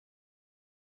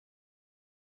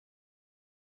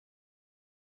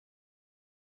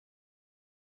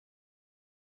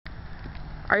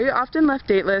Are you often left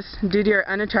dateless due to your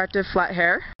unattractive flat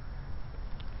hair?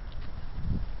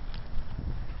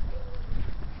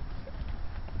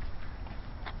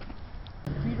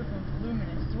 Beautiful and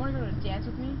luminous. Do you want to go to a dance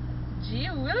with me? Gee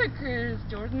willikers,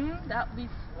 Jordan, that'd be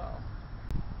swell.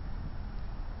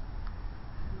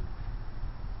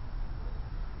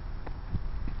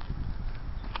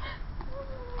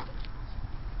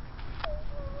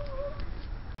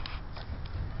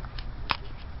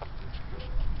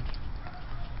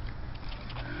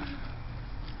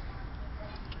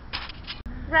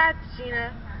 Rats,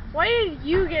 Gina. Why did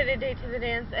you get a date to the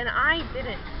dance and I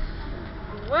didn't?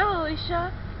 Well,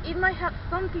 Alicia, it might have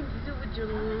something to do with your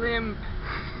limp,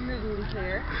 noodly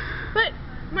hair. But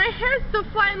my hair's so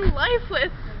flat and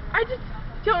lifeless. I just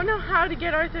don't know how to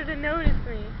get Arthur to notice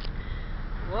me.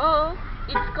 Well,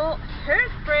 it's called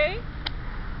hairspray.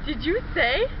 Did you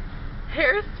say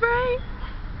hairspray?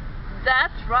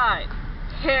 That's right,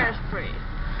 hairspray.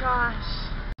 Gosh.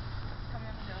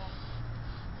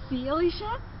 See,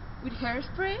 Alicia? With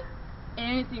hairspray,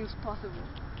 anything's possible.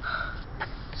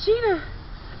 Gina,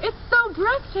 it's so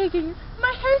breathtaking.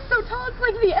 My hair's so tall, it's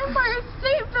like the Empire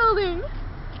State Building.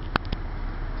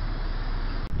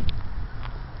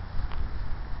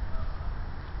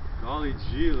 Golly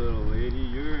gee, little lady,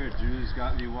 your juice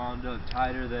got me wound up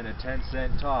tighter than a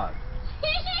 10-cent tot.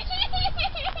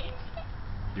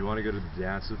 Do you want to go to the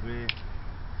dance with me?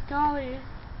 Golly,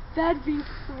 that'd be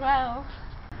swell.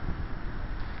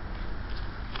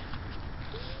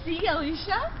 See,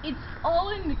 Alicia? It's all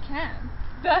in the can.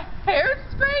 The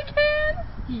hairspray can?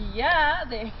 Yeah,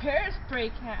 the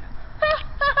hairspray can.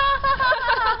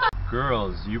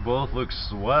 Girls, you both look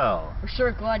swell. We're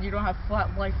sure glad you don't have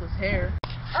flat, lifeless hair.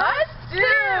 Us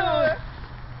too!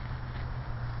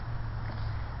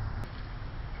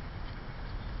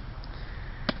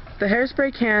 The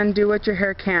hairspray can do what your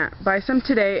hair can't. Buy some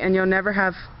today and you'll never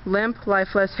have limp,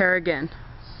 lifeless hair again.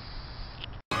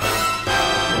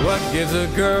 What gives a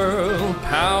girl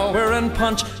power and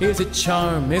punch? Is it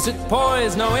charm? Is it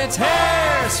poise? No, it's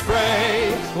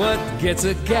hairspray. What gets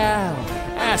a gal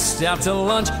asked out to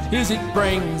lunch? Is it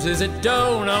brains? Is it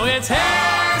dough? No, it's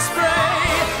hairspray.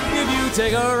 If you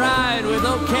take a ride with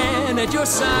no can at your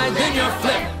side, then your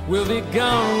flip will be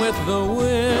gone with the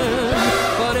wind.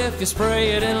 But if you spray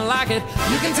it and lock it,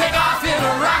 you can take off in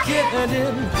a rocket, and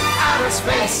in outer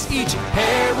space each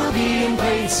hair will be in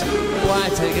place. Why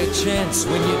take a chance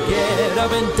when you get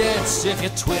up and dance? If you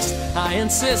twist, I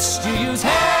insist you use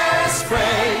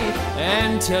hairspray.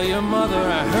 And tell your mother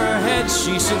her head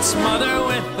she should smother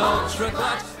with ultra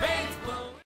clutch.